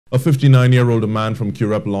A 59-year-old man from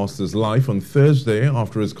Curepe lost his life on Thursday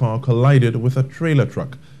after his car collided with a trailer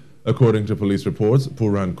truck. According to police reports,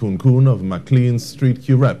 Pooran Coon Coon of McLean Street,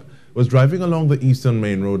 Curepe, was driving along the eastern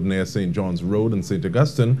main road near St. John's Road in St.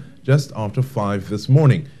 Augustine just after 5 this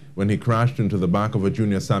morning when he crashed into the back of a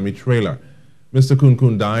Junior Sammy trailer. Mr. Coon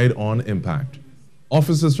Coon died on impact.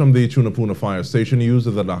 Officers from the Tunapuna Fire Station used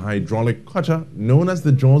a hydraulic cutter known as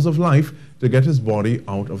the Jaws of Life to get his body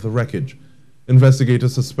out of the wreckage.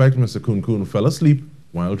 Investigators suspect Mr. Coon Coon fell asleep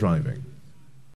while driving.